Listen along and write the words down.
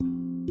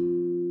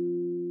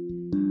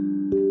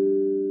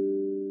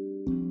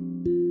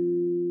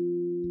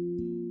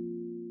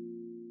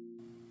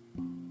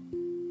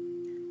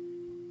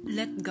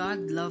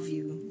God Love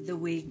You the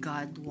Way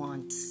God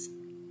Wants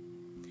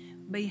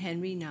by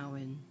Henry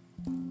Nouwen.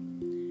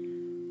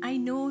 I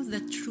know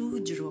that true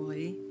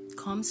joy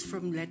comes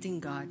from letting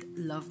God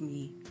love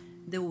me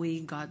the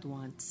way God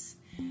wants,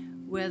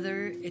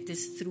 whether it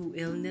is through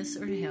illness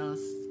or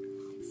health,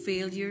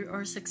 failure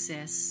or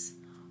success,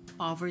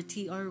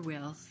 poverty or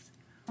wealth,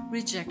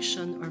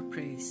 rejection or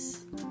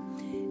praise.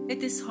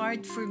 It is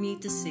hard for me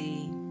to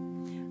say,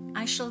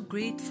 I shall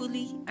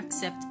gratefully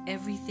accept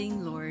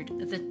everything, Lord,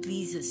 that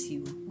pleases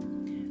you.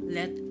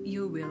 Let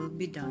your will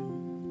be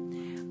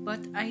done. But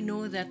I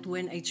know that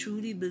when I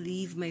truly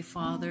believe my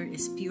Father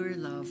is pure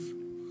love,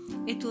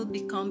 it will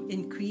become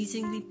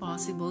increasingly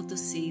possible to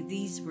say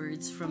these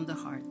words from the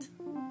heart.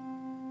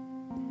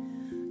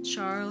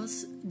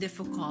 Charles de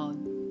Foucauld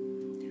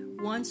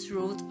once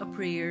wrote a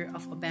prayer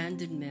of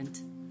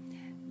abandonment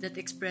that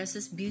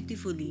expresses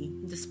beautifully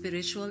the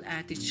spiritual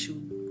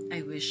attitude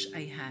I wish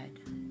I had.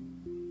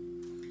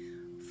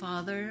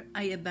 Father,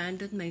 I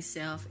abandon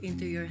myself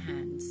into your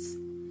hands.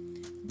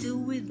 Do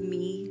with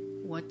me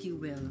what you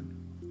will.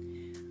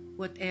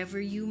 Whatever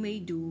you may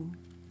do,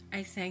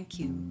 I thank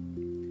you.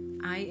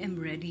 I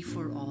am ready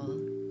for all.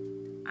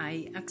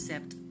 I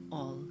accept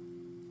all.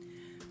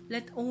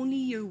 Let only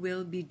your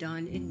will be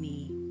done in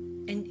me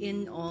and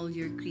in all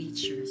your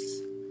creatures.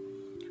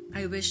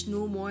 I wish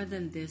no more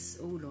than this,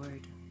 O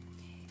Lord.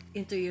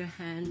 Into your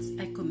hands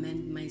I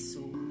commend my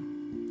soul.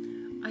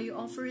 I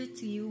offer it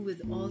to you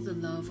with all the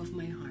love of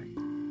my heart.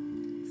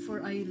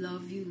 For I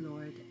love you,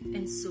 Lord,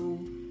 and so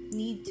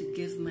need to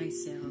give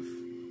myself,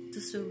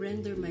 to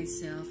surrender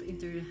myself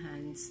into your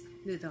hands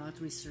without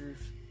reserve,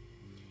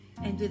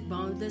 and with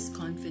boundless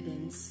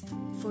confidence,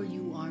 for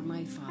you are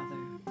my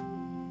Father.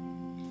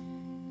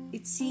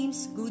 It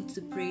seems good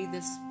to pray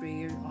this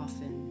prayer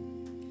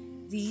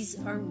often. These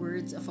are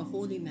words of a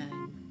holy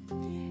man,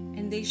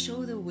 and they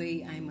show the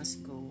way I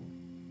must go.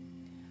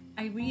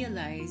 I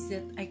realize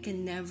that I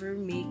can never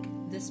make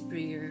this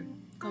prayer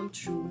come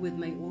true with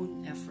my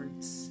own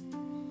efforts,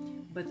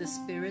 but the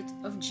Spirit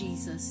of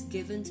Jesus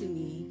given to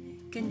me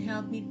can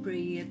help me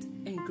pray it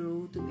and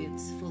grow to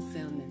its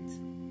fulfillment.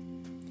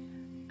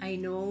 I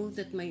know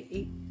that my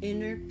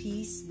inner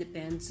peace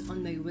depends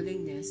on my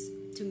willingness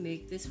to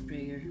make this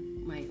prayer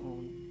my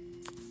own.